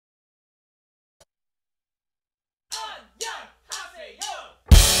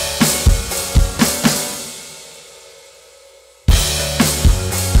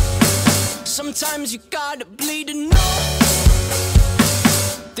Sometimes you gotta bleed to know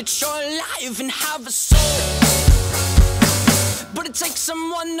that you're alive and have a soul. But it takes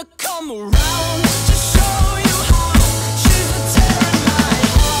someone to come around to show you how. She's the tear in my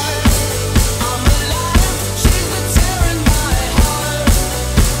heart. I'm alive. She's the tear in my heart.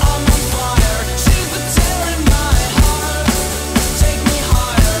 I'm on fire. She's the tear in my heart. Take me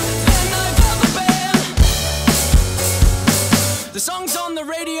higher than I've ever been. The songs on the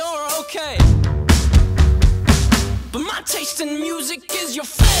radio are okay, but my taste in music is your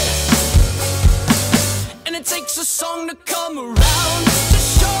face. And it takes a song to come around to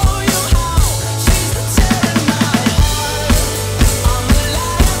show you how. She's the tear in my heart. I'm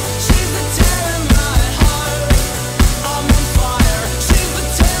alive. She's the tear in my heart. I'm on fire. She's the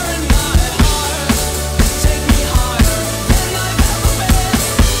tear in my heart. Take me higher than I've ever been.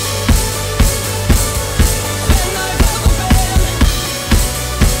 Than I've ever been.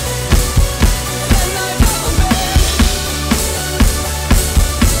 Than I've ever been. Than I've ever been.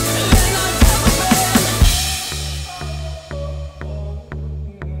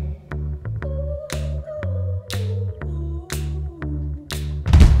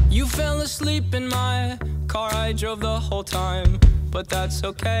 You fell asleep in my car, I drove the whole time. But that's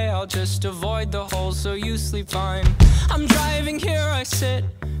okay, I'll just avoid the holes so you sleep fine. I'm driving, here I sit,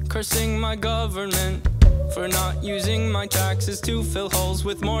 cursing my government for not using my taxes to fill holes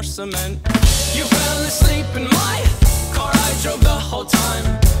with more cement. You fell asleep in my car, I drove the whole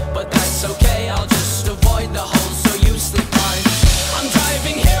time. But that's okay, I'll just avoid the holes so you sleep fine. I'm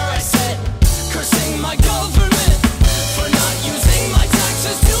driving, here I sit, cursing my government for not using my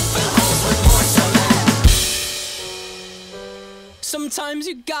taxes to fill holes with more cement. Sometimes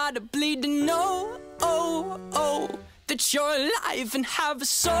you gotta bleed to know, that you're alive and have a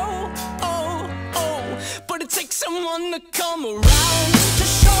soul, but it takes someone to come around to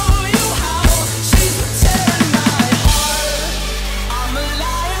show you how. She's the tear in my heart. I'm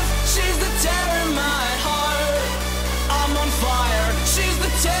alive. She's the tear in my heart. I'm on fire. She's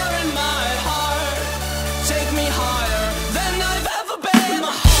the tear in my heart. Take me higher than I've ever been.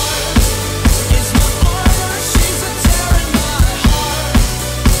 My heart is my armor. She's the tear in my heart.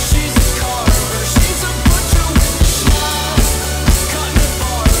 She's a carver. She's a butcher with a smile. Cut me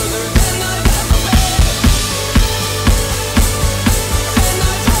farther than I've ever been. Than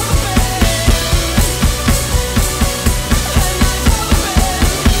I've ever been. Than I've ever been.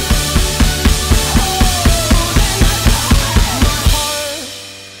 My heart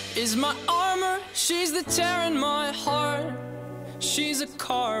is my armor. She's the tear in my heart. She's a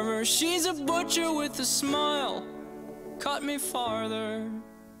carver. She's a butcher with a smile. Cut me farther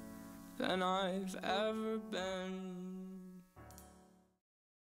than I've ever been.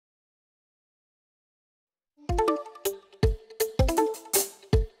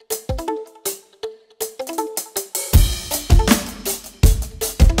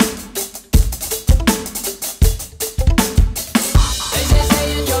 They say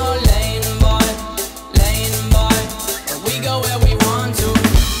in your lane, boy, and we go where we want to.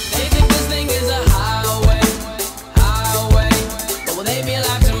 They think this thing is a highway, but will they be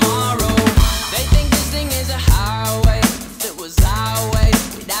alive tomorrow? They think this thing is a highway. If it was highway,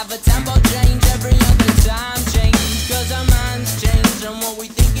 we'd have a tempo change every other time change. 'Cause our minds change on what we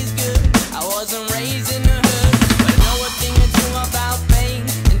think is good. I wasn't raised in the hood, but I know a thing or two about pain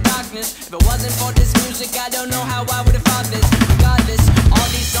and darkness. If it wasn't for this music, I don't know how I would have fought this. Regardless, all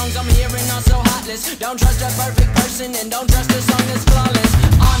these songs I'm hearing are so heartless. Don't trust a perfect person and don't trust a song that's flawless.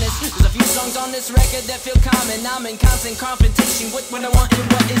 Honest, there's a few songs on this record that feel common. I'm in constant confrontation with what I want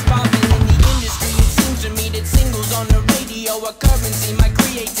and what is popping in the industry. It seems to me that singles on the radio are currency. My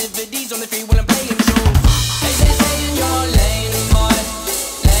creativity's on the free when I'm playing shows. They say in your lane, boy,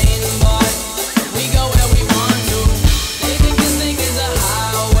 we go where we want to. They think this thing is a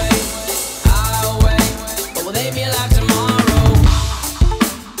highway, but will they be alive tomorrow?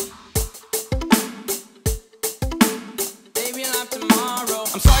 They be alive tomorrow.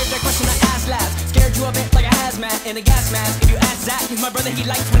 I'm sorry if that question I asked last scared you a bit like a hazmat in a gas mask. If you ask Zach, he's my brother, he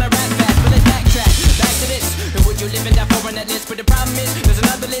likes when I rap fast. But let's backtrack, back to this. Who would you live in that for on that list? But the problem is, there's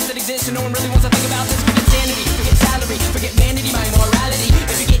another list that exists and no one really wants to think about this. Forget sanity, forget salary, forget vanity, my morality.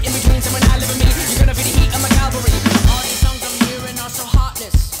 If you get in between someone I live with me, you're gonna feel the heat of my cavalry. All these songs I'm hearing are so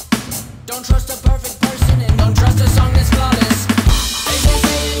heartless. Don't trust a perfect person and don't trust a song that's flawless. They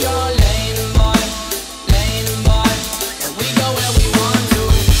say in your lane, boy, and we go where we want to.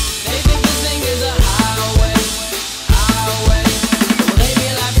 They think this thing is a highway, but will they be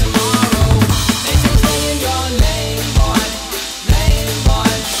alive tomorrow? They say stay in your lane, boy,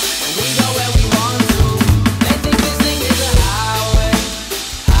 and we go where we want to. They think this thing is a highway,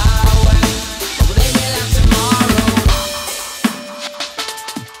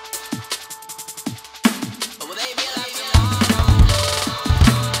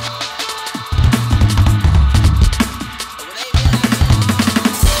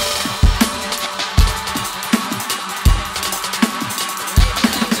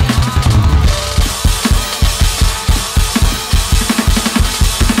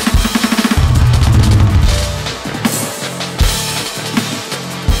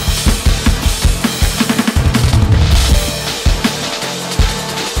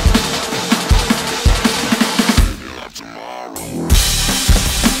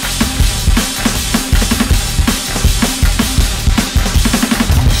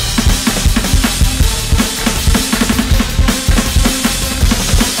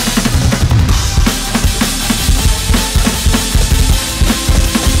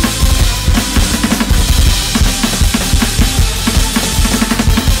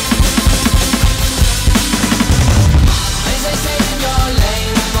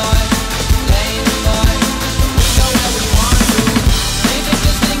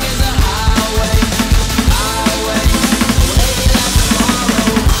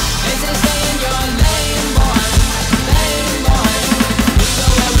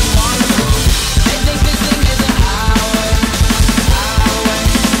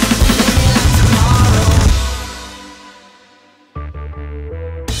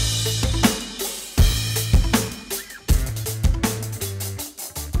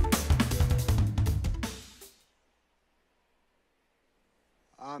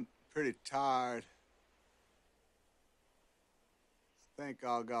 Pretty tired. Think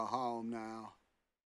I'll go home now.